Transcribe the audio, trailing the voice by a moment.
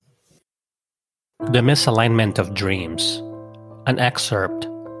The Misalignment of Dreams, an excerpt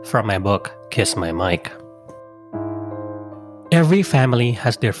from my book, Kiss My Mic. Every family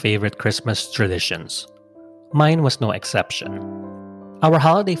has their favorite Christmas traditions. Mine was no exception. Our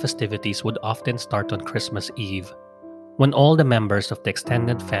holiday festivities would often start on Christmas Eve, when all the members of the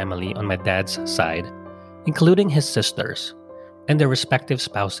extended family on my dad's side, including his sisters and their respective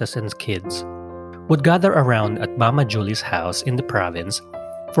spouses and kids, would gather around at Mama Julie's house in the province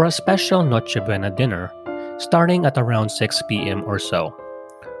for a special Noche Buena dinner starting at around 6 p.m. or so.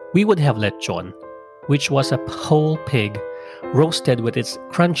 We would have lechon, which was a whole pig roasted with its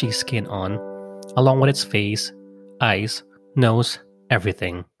crunchy skin on, along with its face, eyes, nose,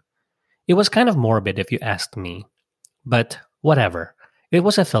 everything. It was kind of morbid if you asked me, but whatever, it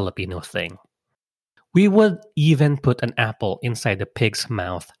was a Filipino thing. We would even put an apple inside the pig's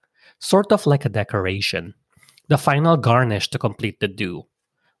mouth, sort of like a decoration, the final garnish to complete the do,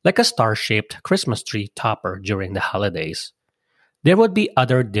 like a star-shaped Christmas tree topper during the holidays. There would be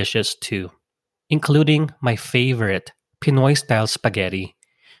other dishes too, including my favorite Pinoy-style spaghetti,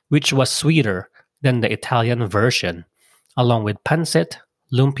 which was sweeter than the Italian version, along with pancit,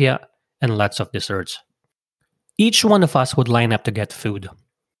 lumpia, and lots of desserts. Each one of us would line up to get food.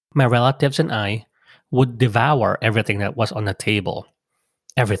 My relatives and I would devour everything that was on the table.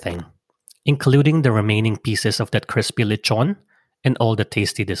 Everything, including the remaining pieces of that crispy lechon and all the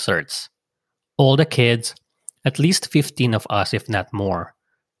tasty desserts. All the kids, at least 15 of us if not more,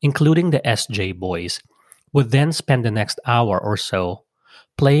 including the SJ boys, would then spend the next hour or so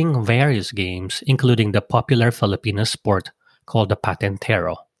playing various games, including the popular Filipino sport called the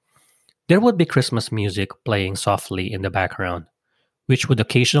patentero. There would be Christmas music playing softly in the background, which would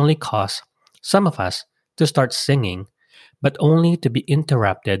occasionally cause some of us to start singing, but only to be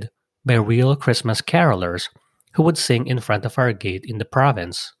interrupted by real Christmas carolers who would sing in front of our gate in the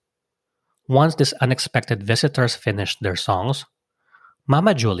province. Once these unexpected visitors finished their songs,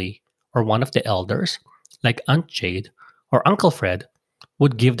 Mama Julie, or one of the elders, like Aunt Jade or Uncle Fred,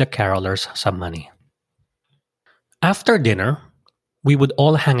 would give the carolers some money. After dinner, we would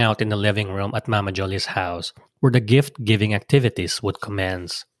all hang out in the living room at Mama Julie's house, where the gift-giving activities would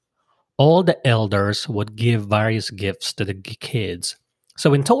commence. All the elders would give various gifts to the kids.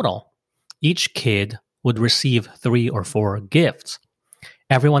 So in total, each kid would receive 3 or 4 gifts.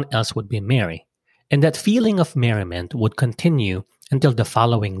 Everyone else would be merry, and that feeling of merriment would continue until the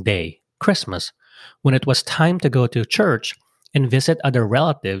following day, Christmas, when it was time to go to church and visit other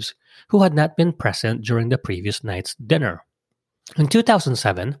relatives who had not been present during the previous night's dinner. In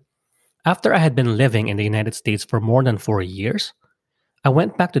 2007, after I had been living in the United States for more than 4 years, I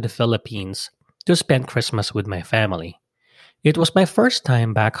went back to the Philippines to spend Christmas with my family. It was my first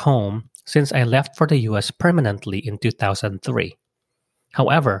time back home since I left for the US permanently in 2003.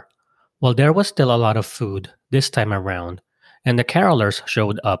 However, while there was still a lot of food this time around, and the carolers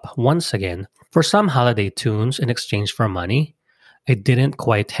showed up once again for some holiday tunes in exchange for money, I didn't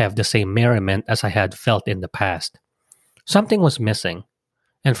quite have the same merriment as I had felt in the past. Something was missing,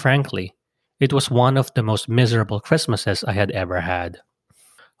 and frankly, it was one of the most miserable Christmases I had ever had.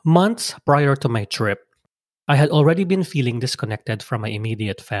 Months prior to my trip, I had already been feeling disconnected from my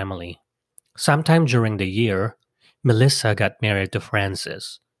immediate family. Sometime during the year, Melissa got married to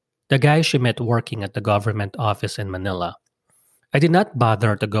Francis, the guy she met working at the government office in Manila. I did not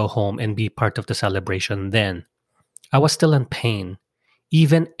bother to go home and be part of the celebration then. I was still in pain,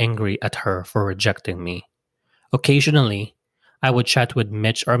 even angry at her for rejecting me. Occasionally, I would chat with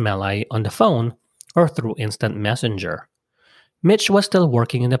Mitch or Melai on the phone or through instant messenger. Mitch was still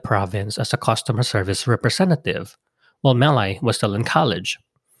working in the province as a customer service representative, while Melai was still in college.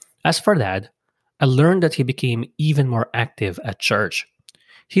 As for Dad, I learned that he became even more active at church.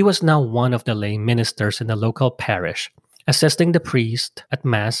 He was now one of the lay ministers in the local parish, assisting the priest at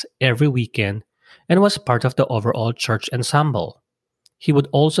Mass every weekend, and was part of the overall church ensemble. He would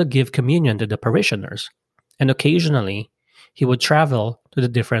also give communion to the parishioners, and occasionally, he would travel to the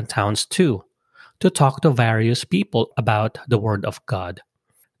different towns too, to talk to various people about the Word of God.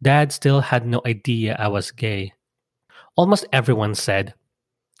 Dad still had no idea I was gay. Almost everyone said,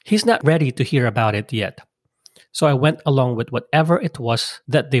 "He's not ready to hear about it yet." So I went along with whatever it was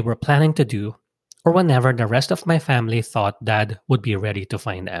that they were planning to do, or whenever the rest of my family thought Dad would be ready to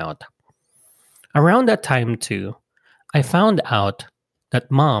find out. Around that time too, I found out that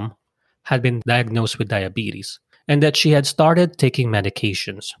Mom had been diagnosed with diabetes and that she had started taking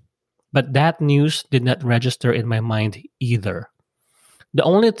medications. But that news did not register in my mind either. The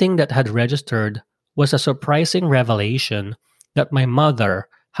only thing that had registered was a surprising revelation that my mother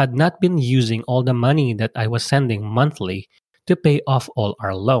had not been using all the money that I was sending monthly to pay off all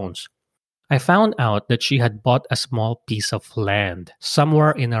our loans. I found out that she had bought a small piece of land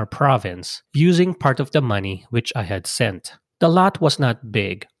somewhere in our province using part of the money which I had sent. The lot was not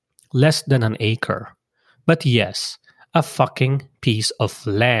big, less than an acre. But yes, a fucking piece of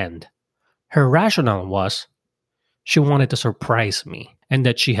land. Her rationale was she wanted to surprise me and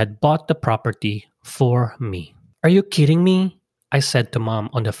that she had bought the property for me. Are you kidding me? I said to Mom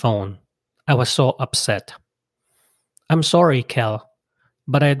on the phone. I was so upset. I'm sorry, Kel,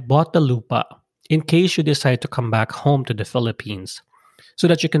 but I had bought the lupa in case you decide to come back home to the Philippines so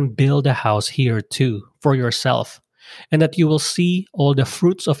that you can build a house here too for yourself and that you will see all the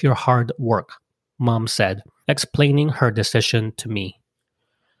fruits of your hard work, Mom said, explaining her decision to me.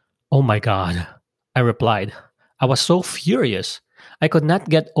 Oh my God, I replied. I was so furious. I could not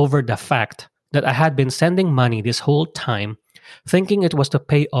get over the fact that I had been sending money this whole time, thinking it was to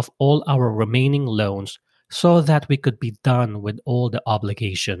pay off all our remaining loans so that we could be done with all the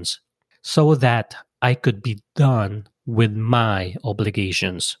obligations. So that I could be done with my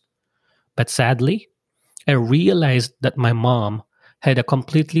obligations. But sadly, I realized that my mom had a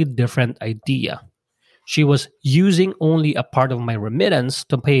completely different idea. She was using only a part of my remittance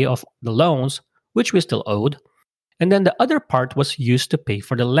to pay off the loans, which we still owed, and then the other part was used to pay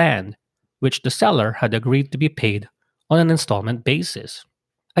for the land, which the seller had agreed to be paid on an installment basis.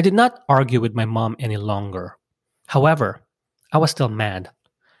 I did not argue with my mom any longer. However, I was still mad.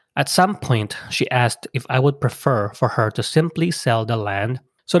 At some point, she asked if I would prefer for her to simply sell the land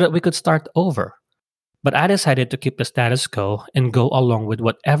so that we could start over. But I decided to keep the status quo and go along with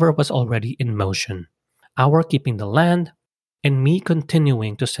whatever was already in motion. Our keeping the land and me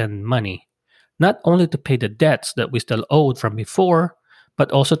continuing to send money, not only to pay the debts that we still owed from before,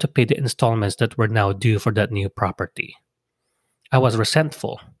 but also to pay the installments that were now due for that new property. I was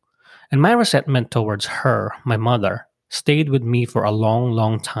resentful, and my resentment towards her, my mother, stayed with me for a long,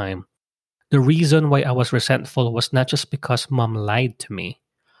 long time. The reason why I was resentful was not just because Mom lied to me,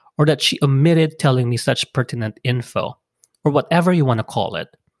 or that she omitted telling me such pertinent info, or whatever you want to call it.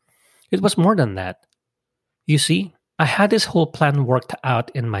 It was more than that. You see, I had this whole plan worked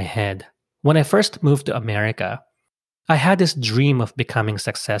out in my head. When I first moved to America, I had this dream of becoming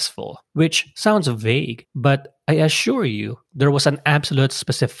successful, which sounds vague, but I assure you, there was an absolute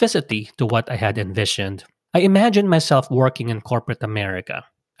specificity to what I had envisioned. I imagined myself working in corporate America.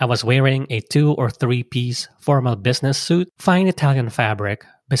 I was wearing a 2 or 3-piece formal business suit, fine Italian fabric,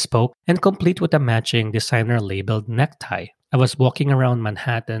 bespoke, and complete with a matching designer-labeled necktie. I was walking around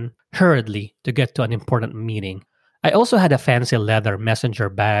Manhattan hurriedly to get to an important meeting. I also had a fancy leather messenger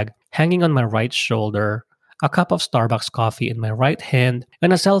bag hanging on my right shoulder, a cup of Starbucks coffee in my right hand,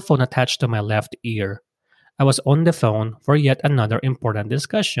 and a cell phone attached to my left ear. I was on the phone for yet another important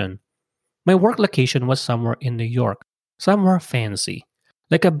discussion. My work location was somewhere in New York, somewhere fancy,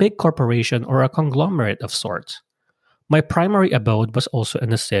 like a big corporation or a conglomerate of sorts. My primary abode was also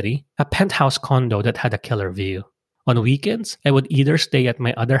in the city, a penthouse condo that had a killer view. On weekends, I would either stay at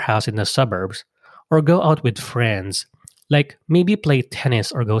my other house in the suburbs or go out with friends, like maybe play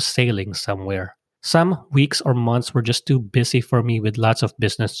tennis or go sailing somewhere. Some weeks or months were just too busy for me with lots of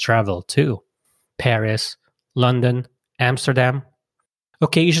business travel too. Paris, London, Amsterdam.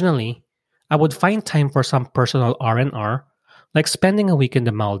 Occasionally, I would find time for some personal R&R, like spending a week in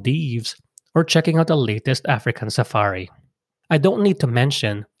the Maldives or checking out the latest African safari. I don't need to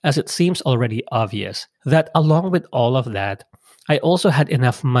mention, as it seems already obvious, that along with all of that, I also had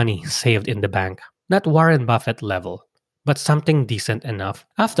enough money saved in the bank. Not Warren Buffett level, but something decent enough.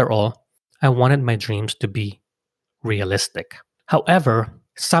 After all, I wanted my dreams to be realistic. However,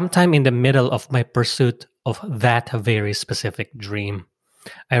 sometime in the middle of my pursuit of that very specific dream,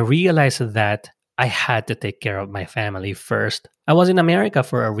 I realized that I had to take care of my family first. I was in America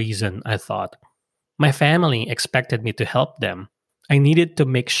for a reason, I thought. My family expected me to help them. I needed to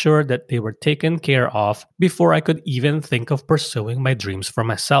make sure that they were taken care of before I could even think of pursuing my dreams for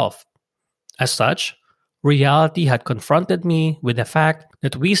myself. As such, reality had confronted me with the fact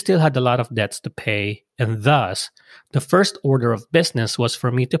that we still had a lot of debts to pay, and thus, the first order of business was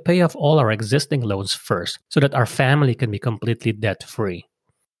for me to pay off all our existing loans first so that our family can be completely debt-free.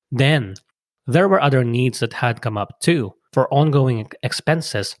 Then, there were other needs that had come up too, for ongoing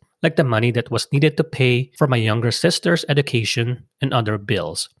expenses like the money that was needed to pay for my younger sister's education and other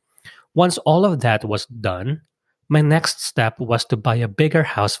bills. Once all of that was done, my next step was to buy a bigger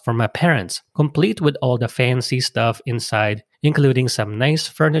house for my parents, complete with all the fancy stuff inside, including some nice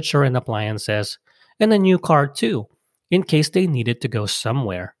furniture and appliances, and a new car too, in case they needed to go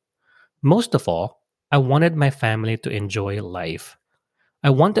somewhere. Most of all, I wanted my family to enjoy life. I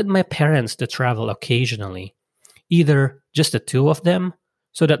wanted my parents to travel occasionally, either just the two of them,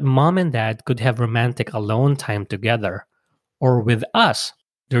 so that mom and dad could have romantic alone time together, or with us,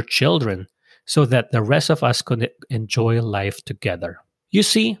 their children, so that the rest of us could enjoy life together. You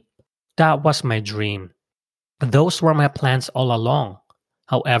see, that was my dream. Those were my plans all along.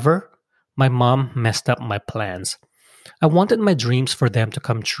 However, my mom messed up my plans. I wanted my dreams for them to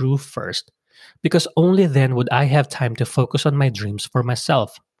come true first, because only then would I have time to focus on my dreams for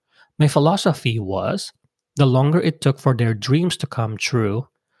myself. My philosophy was the longer it took for their dreams to come true,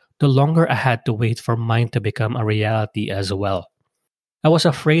 the longer I had to wait for mine to become a reality as well. I was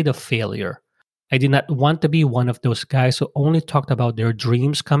afraid of failure. I did not want to be one of those guys who only talked about their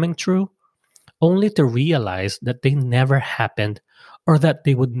dreams coming true, only to realize that they never happened or that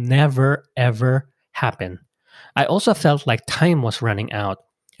they would never ever happen. I also felt like time was running out,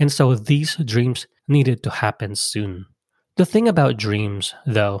 and so these dreams needed to happen soon. The thing about dreams,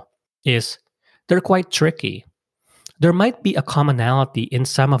 though, is they're quite tricky. There might be a commonality in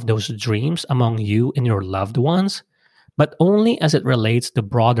some of those dreams among you and your loved ones, but only as it relates to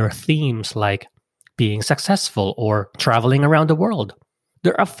broader themes like being successful or traveling around the world.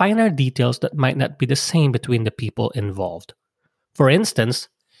 There are finer details that might not be the same between the people involved. For instance,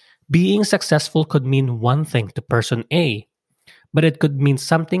 being successful could mean one thing to person A, but it could mean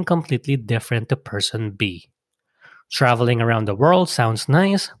something completely different to person B. Traveling around the world sounds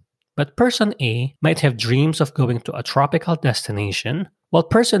nice, but person A might have dreams of going to a tropical destination, while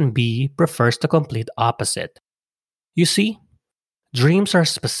person B prefers the complete opposite. You see, dreams are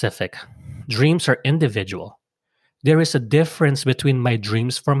specific, dreams are individual. There is a difference between my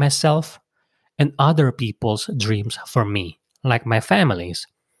dreams for myself and other people's dreams for me, like my family's.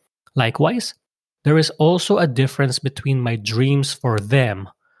 Likewise, there is also a difference between my dreams for them,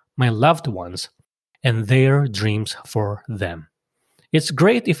 my loved ones, and their dreams for them. It's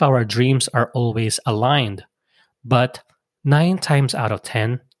great if our dreams are always aligned, but 9 times out of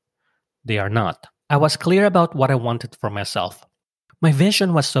 10, they are not. I was clear about what I wanted for myself. My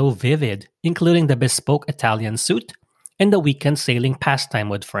vision was so vivid, including the bespoke Italian suit and the weekend sailing pastime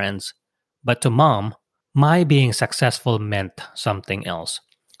with friends. But to mom, my being successful meant something else.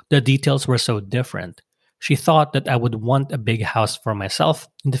 The details were so different. She thought that I would want a big house for myself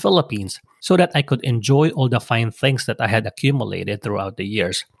in the Philippines so that I could enjoy all the fine things that I had accumulated throughout the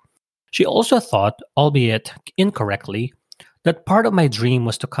years. She also thought, albeit incorrectly, that part of my dream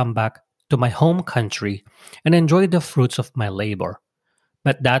was to come back to my home country and enjoy the fruits of my labor.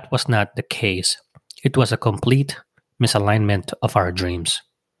 But that was not the case. It was a complete misalignment of our dreams.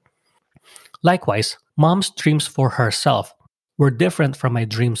 Likewise, mom's dreams for herself were different from my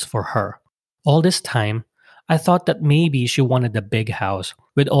dreams for her. All this time, I thought that maybe she wanted a big house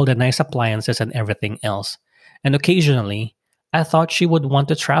with all the nice appliances and everything else. And occasionally, I thought she would want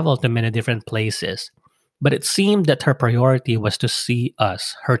to travel to many different places. But it seemed that her priority was to see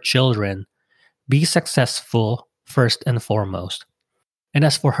us, her children, be successful first and foremost. And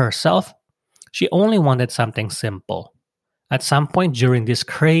as for herself, she only wanted something simple. At some point during this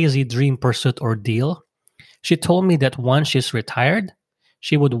crazy dream pursuit ordeal, she told me that once she's retired,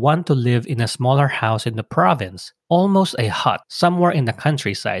 she would want to live in a smaller house in the province, almost a hut somewhere in the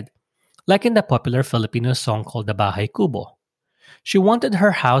countryside, like in the popular Filipino song called the Bahay Kubo. She wanted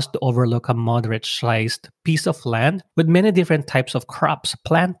her house to overlook a moderate-sized piece of land with many different types of crops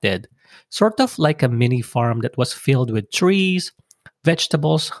planted, sort of like a mini farm that was filled with trees,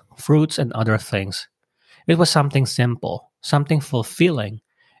 vegetables, fruits, and other things. It was something simple, something fulfilling,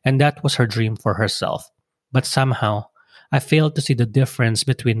 and that was her dream for herself. But somehow, I failed to see the difference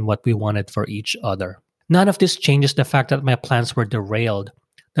between what we wanted for each other. None of this changes the fact that my plans were derailed,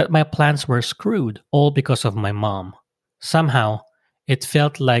 that my plans were screwed, all because of my mom. Somehow, it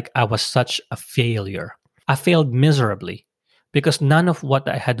felt like I was such a failure. I failed miserably, because none of what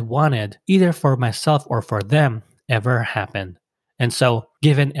I had wanted, either for myself or for them, ever happened. And so,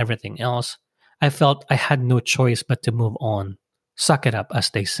 given everything else, I felt I had no choice but to move on. Suck it up, as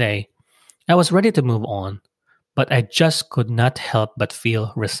they say. I was ready to move on, but I just could not help but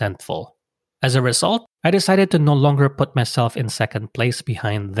feel resentful. As a result, I decided to no longer put myself in second place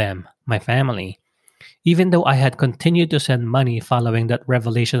behind them, my family. Even though I had continued to send money following that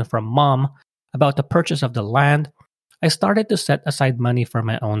revelation from mom about the purchase of the land, I started to set aside money for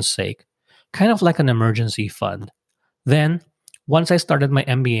my own sake, kind of like an emergency fund. Then, once I started my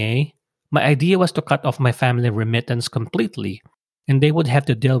MBA, my idea was to cut off my family remittance completely, and they would have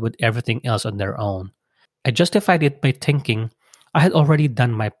to deal with everything else on their own. I justified it by thinking I had already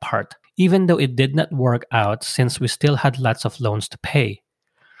done my part, even though it did not work out since we still had lots of loans to pay.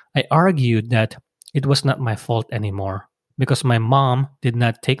 I argued that it was not my fault anymore, because my mom did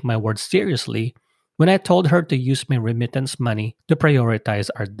not take my words seriously when I told her to use my remittance money to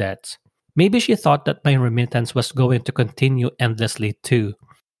prioritize our debts. Maybe she thought that my remittance was going to continue endlessly too,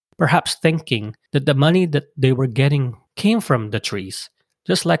 perhaps thinking that the money that they were getting came from the trees,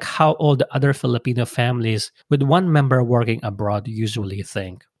 just like how all the other Filipino families with one member working abroad usually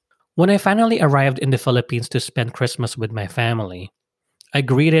think. When I finally arrived in the Philippines to spend Christmas with my family, I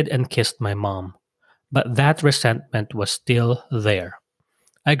greeted and kissed my mom, but that resentment was still there.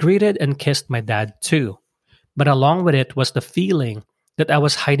 I greeted and kissed my dad too, but along with it was the feeling that I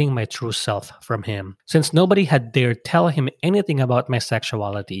was hiding my true self from him, since nobody had dared tell him anything about my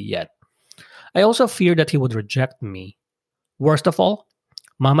sexuality yet. I also feared that he would reject me. Worst of all,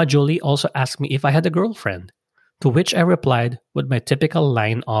 Mama Julie also asked me if I had a girlfriend, to which I replied with my typical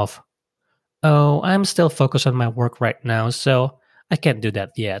line of, "Oh, I'm still focused on my work right now, so I can't do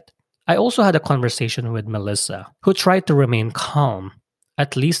that yet." I also had a conversation with Melissa, who tried to remain calm,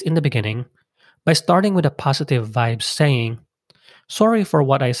 at least in the beginning, by starting with a positive vibe saying, "Sorry for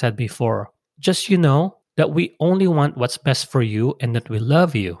what I said before. Just you know that we only want what's best for you and that we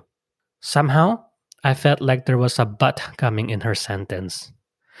love you." Somehow, I felt like there was a but coming in her sentence.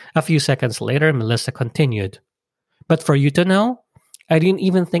 A few seconds later, Melissa continued, "But for you to know, I didn't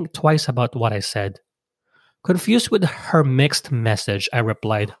even think twice about what I said." Confused with her mixed message, I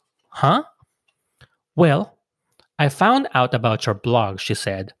replied, "Huh? Well, I found out about your blog," she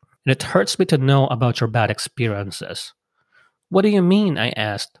said, "and it hurts me to know about your bad experiences." "What do you mean?" I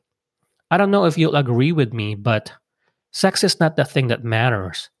asked. "I don't know if you'll agree with me, but sex is not the thing that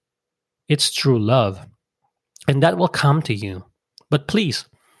matters. It's true love, and that will come to you. But please,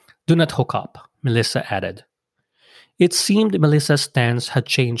 do not hook up," Melissa added. It seemed Melissa's stance had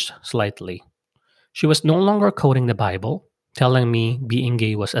changed slightly. She was no longer quoting the Bible, telling me being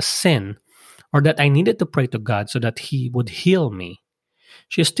gay was a sin, or that I needed to pray to God so that He would heal me.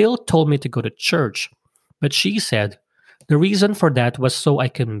 She still told me to go to church, but she said the reason for that was so I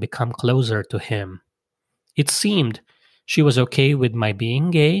can become closer to Him. It seemed she was okay with my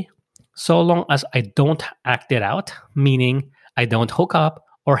being gay, so long as I don't act it out, meaning I don't hook up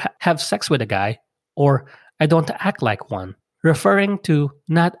or have sex with a guy, or I don't act like one, referring to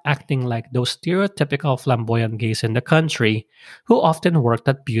not acting like those stereotypical flamboyant gays in the country who often worked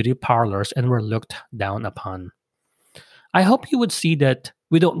at beauty parlors and were looked down upon. "I hope you would see that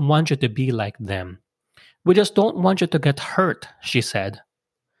we don't want you to be like them. We just don't want you to get hurt," she said.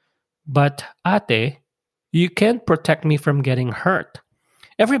 "But, ate, you can't protect me from getting hurt.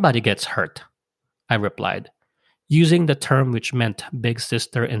 Everybody gets hurt," I replied, using the term which meant big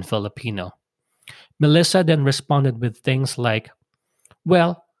sister in Filipino. Melissa then responded with things like,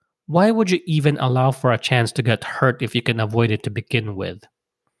 "Well, why would you even allow for a chance to get hurt if you can avoid it to begin with?"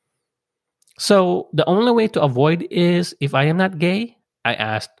 "So, the only way to avoid is if I am not gay?" I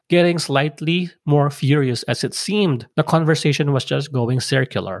asked, getting slightly more furious as it seemed the conversation was just going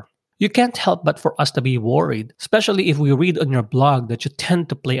circular. "You can't help but for us to be worried, especially if we read on your blog that you tend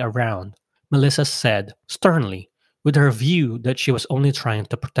to play around," Melissa said, sternly, with her view that she was only trying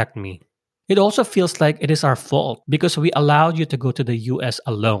to protect me. "It also feels like it is our fault because we allowed you to go to the US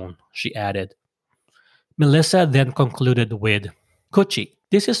alone," she added. Melissa then concluded with, "Kuchi,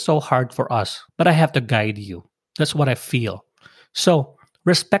 this is so hard for us, but I have to guide you. That's what I feel. So,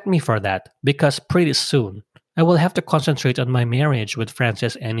 respect me for that, because pretty soon, I will have to concentrate on my marriage with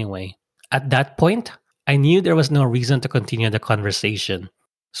Francis anyway." At that point, I knew there was no reason to continue the conversation,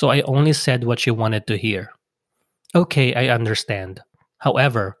 so I only said what she wanted to hear. "Okay, I understand.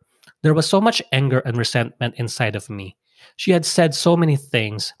 However, there was so much anger and resentment inside of me. She had said so many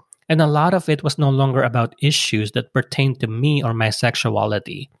things, and a lot of it was no longer about issues that pertained to me or my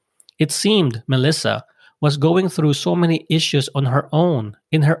sexuality. It seemed Melissa was going through so many issues on her own,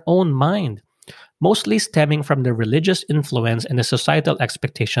 in her own mind, mostly stemming from the religious influence and the societal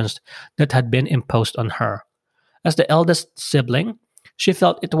expectations that had been imposed on her. As the eldest sibling, she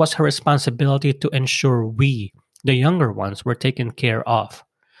felt it was her responsibility to ensure we, the younger ones, were taken care of.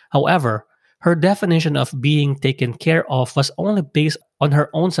 However, her definition of being taken care of was only based on her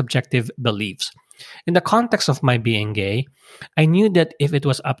own subjective beliefs. In the context of my being gay, I knew that if it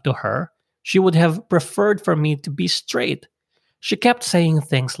was up to her, she would have preferred for me to be straight. She kept saying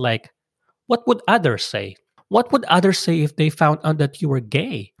things like, "What would others say? What would others say if they found out that you were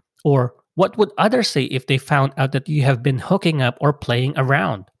gay? Or what would others say if they found out that you have been hooking up or playing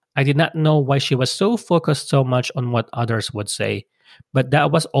around?" I did not know why she was so focused so much on what others would say, but that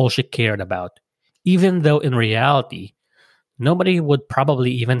was all she cared about, even though in reality, nobody would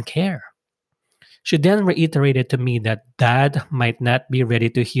probably even care. She then reiterated to me that Dad might not be ready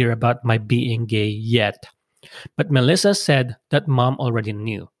to hear about my being gay yet, but Melissa said that Mom already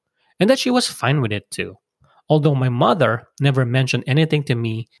knew, and that she was fine with it too. Although my mother never mentioned anything to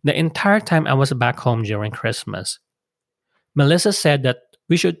me the entire time I was back home during Christmas. Melissa said that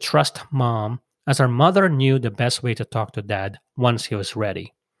we should trust mom, as our mother knew the best way to talk to dad once he was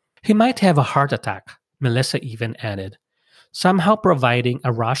ready. He might have a heart attack, Melissa even added, somehow providing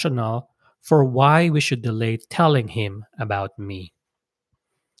a rationale for why we should delay telling him about me.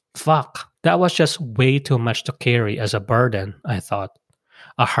 Fuck, that was just way too much to carry as a burden, I thought.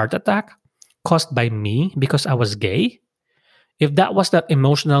 A heart attack? Caused by me because I was gay? If that was not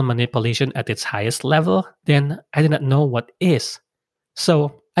emotional manipulation at its highest level, then I did not know what is.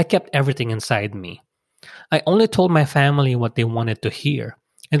 So I kept everything inside me. I only told my family what they wanted to hear,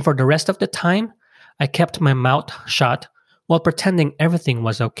 and for the rest of the time, I kept my mouth shut while pretending everything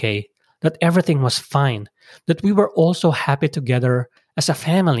was okay, that everything was fine, that we were also happy together as a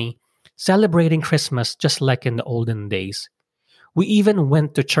family, celebrating Christmas just like in the olden days. We even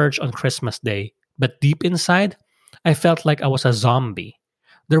went to church on Christmas Day, but deep inside, I felt like I was a zombie.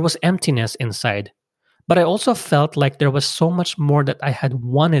 There was emptiness inside, but I also felt like there was so much more that I had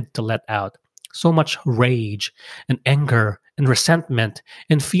wanted to let out. So much rage and anger and resentment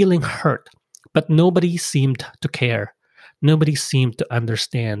and feeling hurt. But nobody seemed to care. Nobody seemed to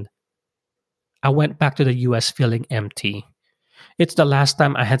understand. I went back to the US feeling empty. It's the last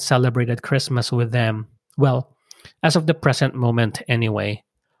time I had celebrated Christmas with them. Well, as of the present moment, anyway.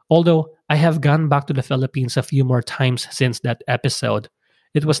 Although I have gone back to the Philippines a few more times since that episode,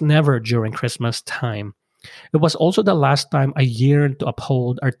 it was never during Christmas time. It was also the last time I yearned to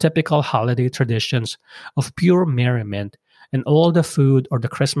uphold our typical holiday traditions of pure merriment and all the food or the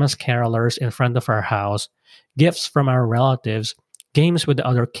Christmas carolers in front of our house, gifts from our relatives, games with the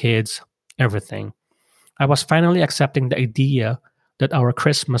other kids, everything. I was finally accepting the idea that our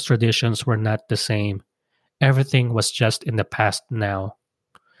Christmas traditions were not the same. Everything was just in the past now.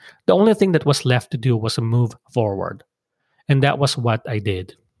 The only thing that was left to do was move forward. And that was what I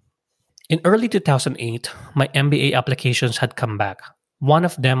did. In early 2008, my MBA applications had come back. One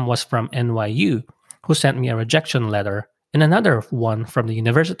of them was from NYU, who sent me a rejection letter, and another one from the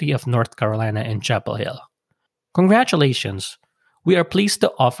University of North Carolina in Chapel Hill. Congratulations! We are pleased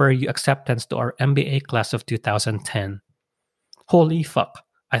to offer you acceptance to our MBA class of 2010. Holy fuck,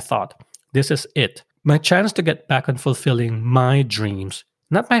 I thought. This is it. My chance to get back on fulfilling my dreams.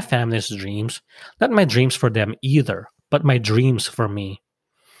 Not my family's dreams. Not my dreams for them either, but my dreams for me.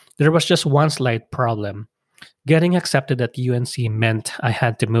 There was just one slight problem. Getting accepted at UNC meant I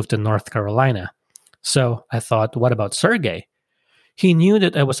had to move to North Carolina. So I thought, what about Sergey? He knew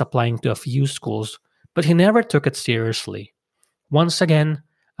that I was applying to a few schools, but he never took it seriously. Once again,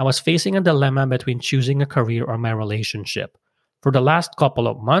 I was facing a dilemma between choosing a career or my relationship. For the last couple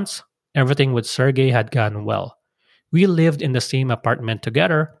of months, everything with Sergey had gone well. We lived in the same apartment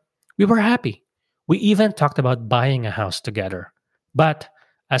together. We were happy. We even talked about buying a house together. But,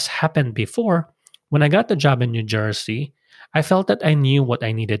 as happened before, when I got the job in New Jersey, I felt that I knew what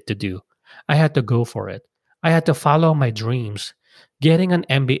I needed to do. I had to go for it. I had to follow my dreams. Getting an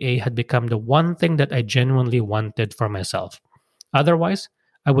MBA had become the one thing that I genuinely wanted for myself. Otherwise,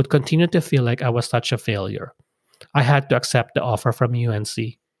 I would continue to feel like I was such a failure. I had to accept the offer from UNC.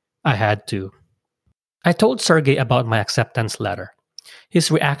 I had to. I told Sergey about my acceptance letter.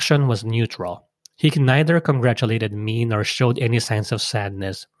 His reaction was neutral. He neither congratulated me nor showed any signs of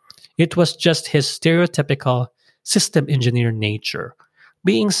sadness. It was just his stereotypical system engineer nature,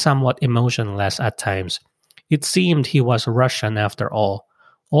 being somewhat emotionless at times. It seemed he was Russian after all,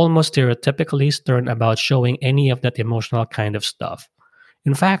 almost stereotypically stern about showing any of that emotional kind of stuff.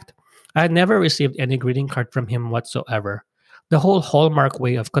 In fact, I had never received any greeting card from him whatsoever. The whole Hallmark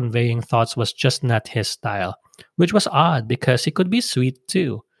way of conveying thoughts was just not his style, which was odd because he could be sweet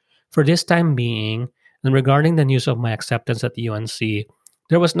too. For this time being, and regarding the news of my acceptance at UNC,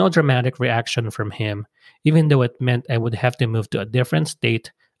 there was no dramatic reaction from him, even though it meant I would have to move to a different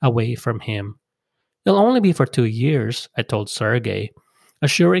state away from him. It'll only be for 2 years, I told Sergey,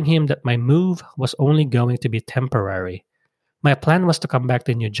 assuring him that my move was only going to be temporary. My plan was to come back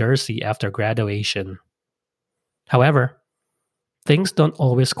to New Jersey after graduation. However, things don't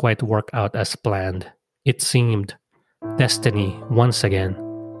always quite work out as planned. It seemed destiny, once again,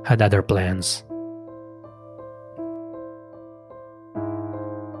 had other plans.